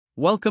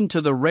Welcome to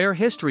the Rare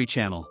History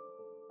Channel.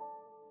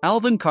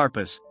 Alvin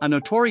Karpis, a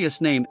notorious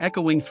name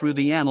echoing through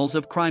the annals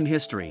of crime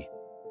history.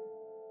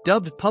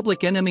 Dubbed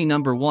Public Enemy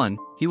Number 1,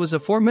 he was a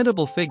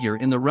formidable figure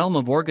in the realm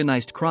of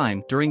organized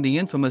crime during the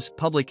infamous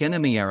Public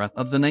Enemy era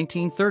of the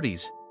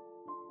 1930s.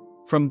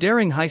 From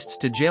daring heists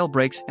to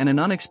jailbreaks and an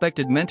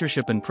unexpected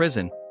mentorship in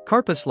prison,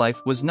 Karpis' life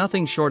was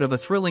nothing short of a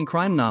thrilling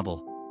crime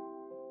novel.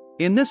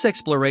 In this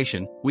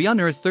exploration, we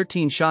unearth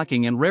 13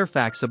 shocking and rare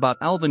facts about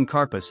Alvin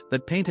Karpis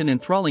that paint an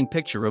enthralling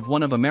picture of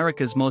one of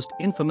America's most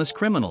infamous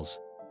criminals.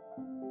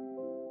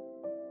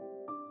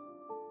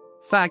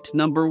 Fact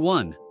number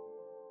 1.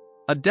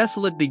 A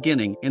desolate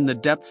beginning in the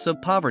depths of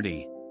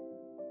poverty.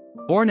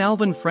 Born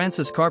Alvin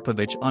Francis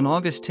Karpovich on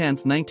August 10,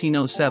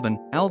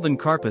 1907, Alvin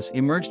Karpis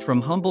emerged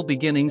from humble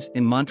beginnings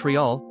in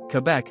Montreal,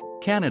 Quebec,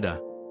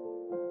 Canada.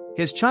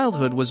 His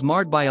childhood was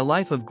marred by a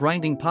life of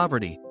grinding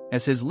poverty,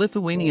 as his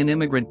Lithuanian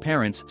immigrant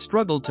parents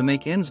struggled to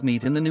make ends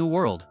meet in the New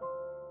World.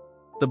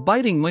 The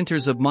biting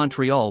winters of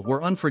Montreal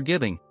were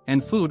unforgiving,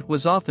 and food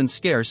was often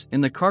scarce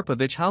in the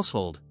Karpovich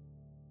household.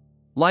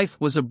 Life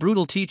was a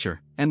brutal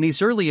teacher, and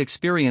these early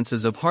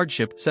experiences of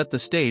hardship set the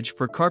stage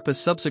for Karpis'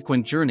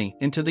 subsequent journey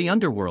into the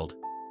underworld.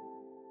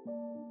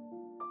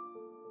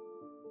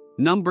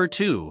 Number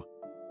 2.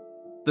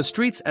 The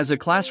streets as a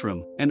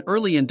classroom, an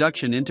early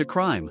induction into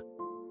crime.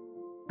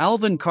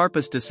 Alvin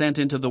Karpis' descent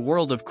into the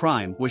world of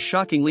crime was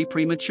shockingly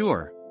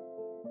premature.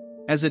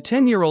 As a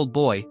 10-year-old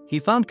boy, he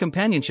found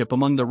companionship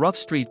among the rough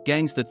street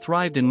gangs that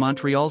thrived in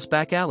Montreal's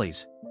back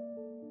alleys.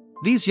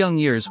 These young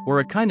years were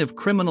a kind of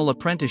criminal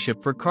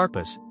apprenticeship for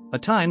Karpis, a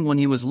time when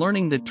he was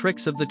learning the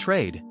tricks of the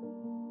trade.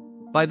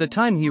 By the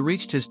time he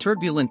reached his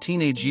turbulent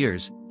teenage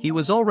years, he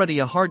was already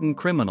a hardened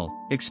criminal,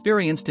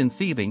 experienced in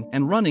thieving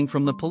and running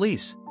from the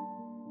police.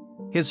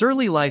 His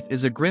early life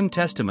is a grim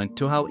testament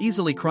to how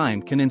easily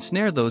crime can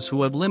ensnare those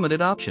who have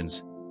limited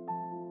options.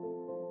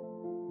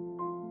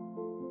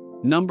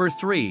 Number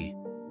 3.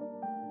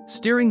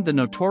 Steering the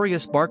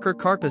notorious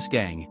Barker-Karpis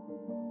Gang.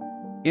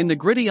 In the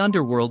gritty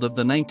underworld of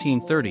the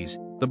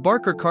 1930s, the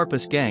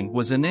Barker-Karpis Gang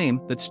was a name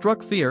that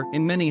struck fear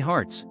in many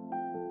hearts.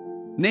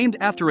 Named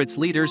after its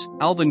leaders,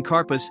 Alvin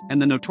Karpis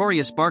and the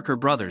notorious Barker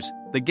brothers,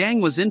 the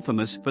gang was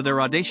infamous for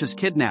their audacious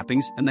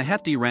kidnappings and the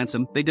hefty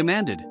ransom they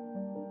demanded.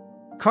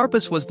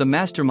 Karpis was the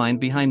mastermind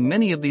behind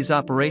many of these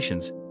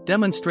operations,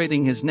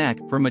 demonstrating his knack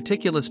for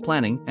meticulous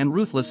planning and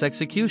ruthless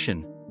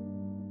execution.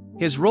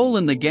 His role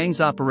in the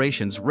gang's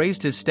operations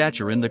raised his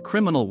stature in the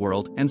criminal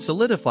world and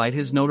solidified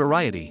his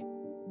notoriety.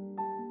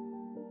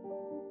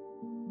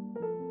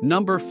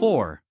 Number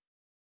 4.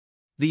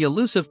 The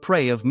elusive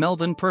prey of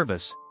Melvin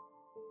Purvis.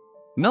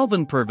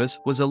 Melvin Purvis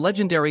was a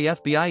legendary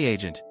FBI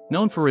agent,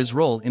 known for his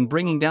role in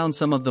bringing down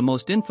some of the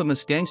most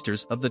infamous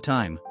gangsters of the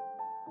time.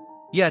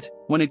 Yet,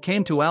 when it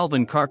came to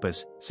Alvin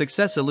Karpis,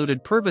 success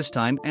eluded Purvis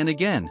time and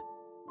again.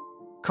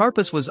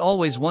 Karpis was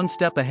always one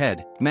step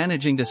ahead,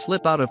 managing to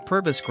slip out of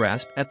Purvis'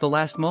 grasp at the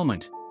last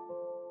moment.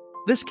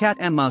 This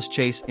cat-and-mouse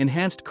chase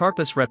enhanced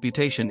Karpis'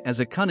 reputation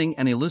as a cunning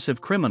and elusive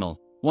criminal,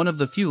 one of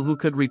the few who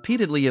could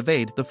repeatedly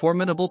evade the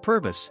formidable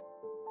Purvis.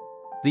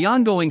 The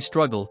ongoing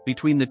struggle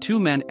between the two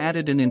men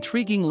added an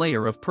intriguing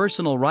layer of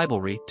personal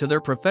rivalry to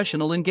their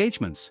professional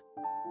engagements.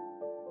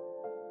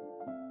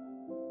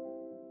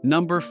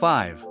 Number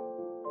 5.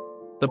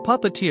 The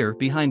puppeteer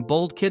behind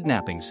bold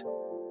kidnappings.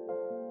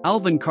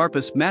 Alvin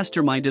Karpis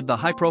masterminded the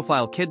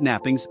high-profile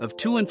kidnappings of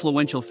two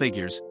influential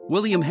figures,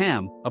 William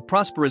Ham, a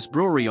prosperous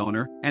brewery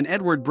owner, and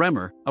Edward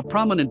Bremer, a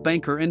prominent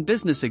banker and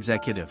business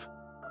executive.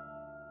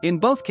 In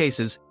both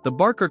cases, the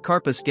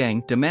Barker-Karpis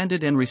Gang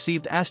demanded and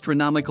received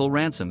astronomical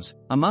ransoms,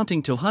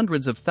 amounting to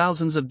hundreds of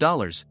thousands of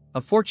dollars, a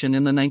fortune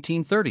in the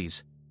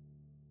 1930s.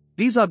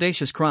 These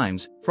audacious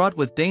crimes, fraught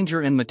with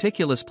danger and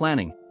meticulous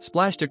planning,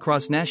 splashed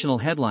across national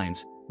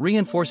headlines,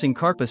 reinforcing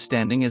Karpis'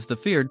 standing as the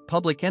feared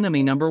public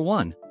enemy number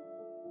 1.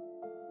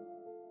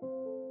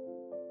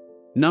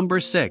 Number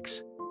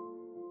 6.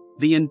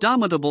 The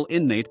indomitable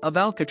inmate of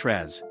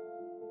Alcatraz.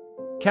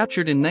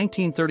 Captured in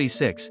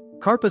 1936,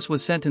 Karpis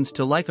was sentenced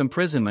to life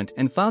imprisonment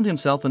and found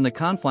himself in the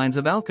confines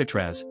of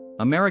Alcatraz,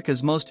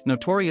 America's most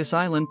notorious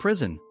island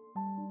prison.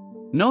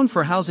 Known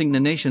for housing the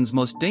nation's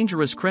most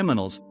dangerous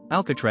criminals,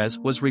 Alcatraz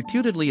was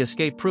reputedly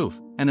escape-proof,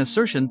 an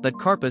assertion that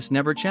Karpis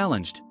never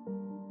challenged.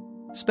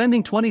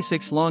 Spending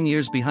 26 long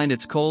years behind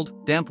its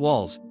cold, damp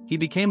walls, he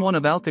became one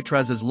of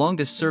Alcatraz's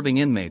longest-serving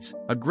inmates,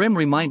 a grim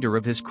reminder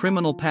of his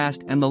criminal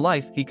past and the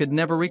life he could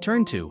never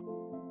return to.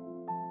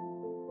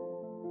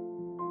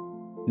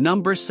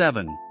 Number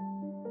 7.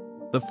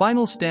 The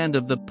final stand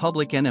of the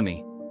public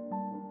enemy.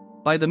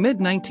 By the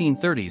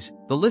mid-1930s,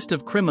 the list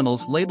of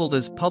criminals labeled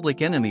as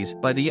public enemies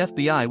by the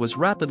FBI was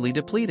rapidly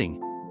depleting.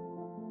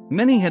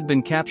 Many had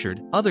been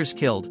captured, others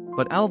killed,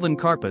 but Alvin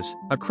Karpis,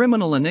 a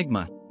criminal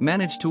enigma,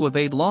 managed to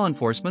evade law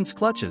enforcement's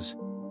clutches.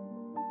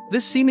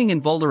 This seeming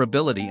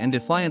invulnerability and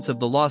defiance of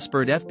the law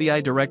spurred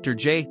FBI Director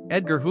J.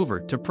 Edgar Hoover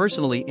to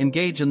personally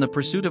engage in the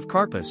pursuit of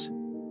Karpis.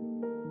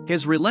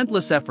 His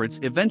relentless efforts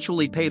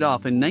eventually paid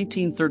off in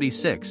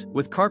 1936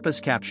 with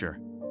Karpis' capture.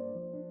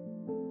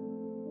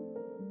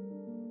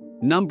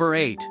 Number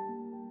 8.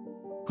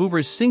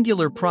 Hoover's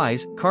singular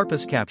prize,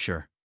 Karpis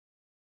capture.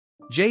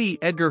 J. E.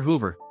 Edgar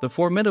Hoover, the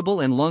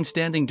formidable and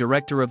long-standing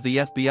director of the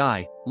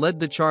FBI, led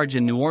the charge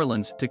in New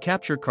Orleans to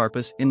capture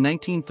Karpis in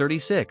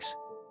 1936.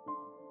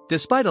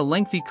 Despite a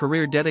lengthy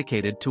career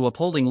dedicated to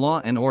upholding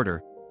law and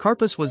order,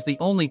 Karpis was the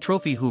only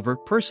trophy Hoover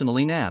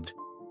personally nabbed.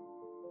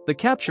 The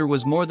capture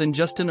was more than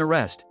just an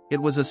arrest,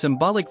 it was a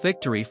symbolic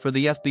victory for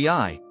the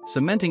FBI,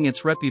 cementing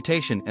its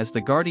reputation as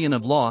the guardian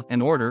of law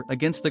and order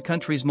against the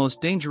country's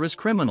most dangerous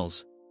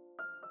criminals.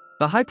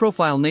 The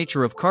high-profile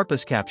nature of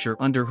Karpis capture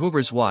under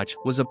Hoover's watch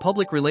was a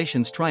public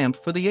relations triumph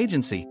for the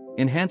agency,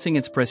 enhancing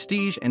its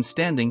prestige and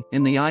standing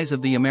in the eyes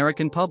of the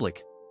American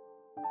public.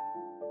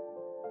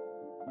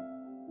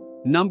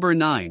 Number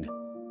 9.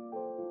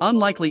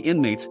 Unlikely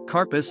inmates,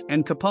 Karpis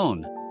and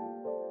Capone.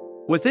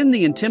 Within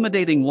the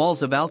intimidating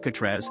walls of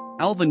Alcatraz,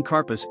 Alvin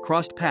Karpis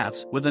crossed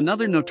paths with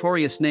another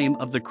notorious name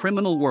of the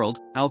criminal world,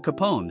 Al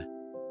Capone.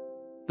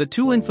 The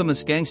two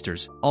infamous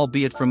gangsters,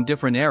 albeit from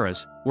different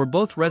eras, were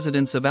both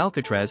residents of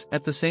Alcatraz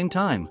at the same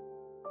time.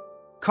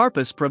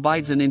 Karpis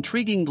provides an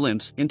intriguing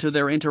glimpse into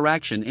their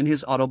interaction in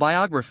his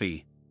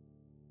autobiography.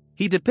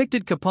 He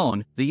depicted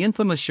Capone, the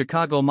infamous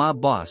Chicago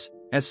mob boss,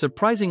 as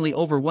surprisingly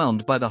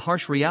overwhelmed by the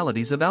harsh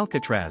realities of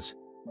Alcatraz.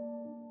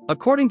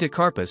 According to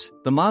Karpis,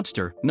 the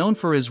mobster, known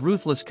for his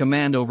ruthless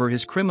command over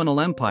his criminal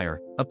empire,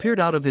 appeared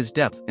out of his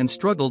depth and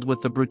struggled with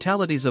the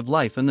brutalities of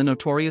life in the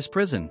notorious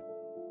prison.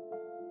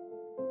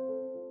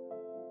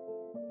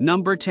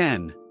 Number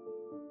 10.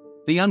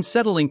 The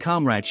unsettling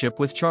comradeship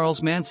with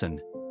Charles Manson.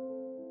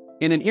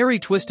 In an eerie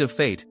twist of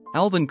fate,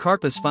 Alvin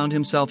Karpis found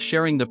himself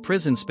sharing the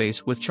prison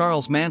space with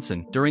Charles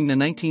Manson during the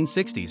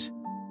 1960s.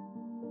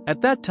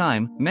 At that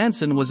time,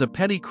 Manson was a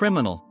petty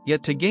criminal,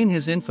 yet to gain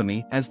his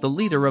infamy as the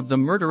leader of the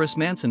murderous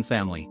Manson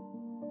family.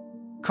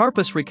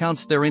 Karpis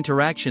recounts their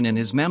interaction in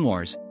his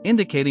memoirs,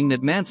 indicating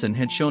that Manson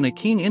had shown a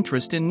keen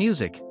interest in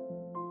music.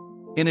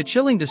 In a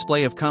chilling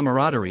display of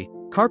camaraderie,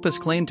 Karpis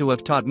claimed to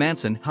have taught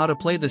Manson how to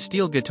play the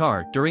steel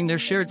guitar during their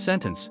shared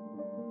sentence.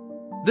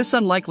 This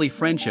unlikely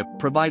friendship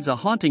provides a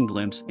haunting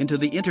glimpse into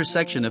the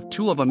intersection of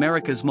two of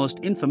America's most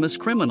infamous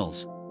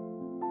criminals.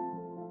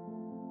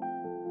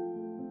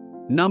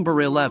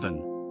 Number 11.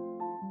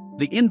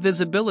 The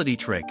invisibility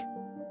trick.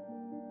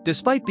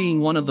 Despite being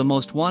one of the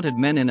most wanted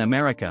men in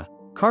America,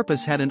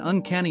 Karpis had an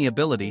uncanny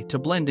ability to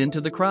blend into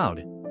the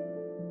crowd.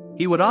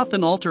 He would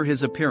often alter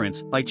his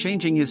appearance by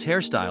changing his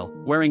hairstyle,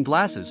 wearing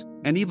glasses,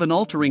 and even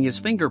altering his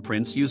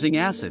fingerprints using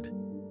acid.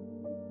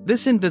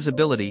 This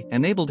invisibility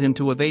enabled him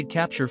to evade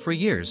capture for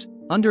years,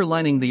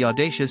 underlining the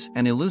audacious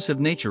and elusive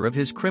nature of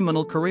his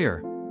criminal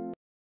career.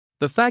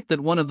 The fact that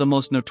one of the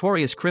most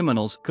notorious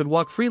criminals could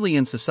walk freely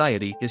in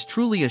society is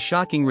truly a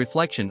shocking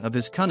reflection of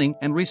his cunning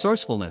and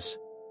resourcefulness.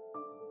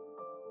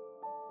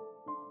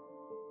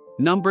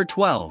 Number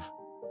 12.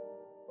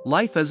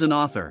 Life as an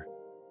author.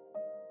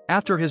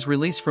 After his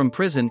release from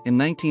prison in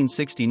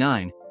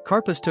 1969,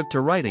 Karpis took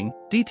to writing,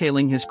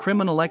 detailing his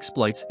criminal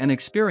exploits and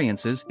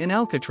experiences in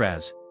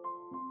Alcatraz.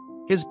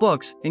 His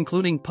books,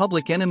 including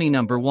Public Enemy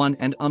No. 1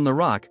 and On the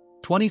Rock,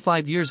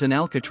 25 Years in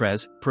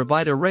Alcatraz,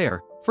 provide a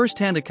rare,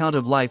 first-hand account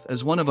of life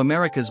as one of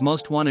America's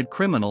most wanted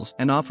criminals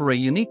and offer a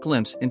unique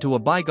glimpse into a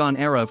bygone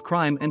era of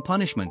crime and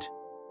punishment.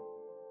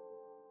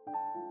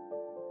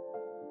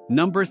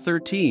 Number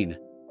 13.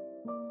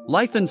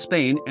 Life in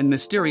Spain and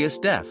Mysterious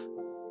Death.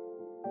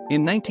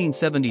 In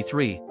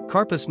 1973,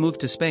 Karpis moved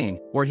to Spain,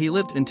 where he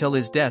lived until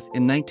his death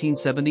in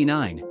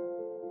 1979.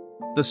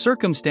 The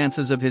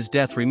circumstances of his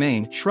death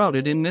remain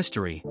shrouded in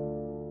mystery.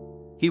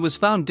 He was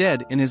found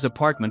dead in his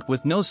apartment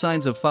with no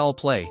signs of foul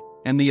play,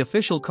 and the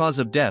official cause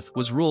of death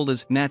was ruled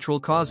as natural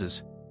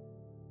causes.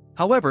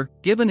 However,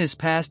 given his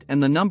past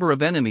and the number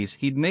of enemies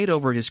he'd made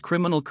over his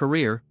criminal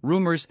career,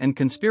 rumors and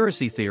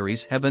conspiracy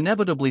theories have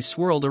inevitably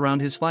swirled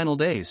around his final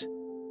days.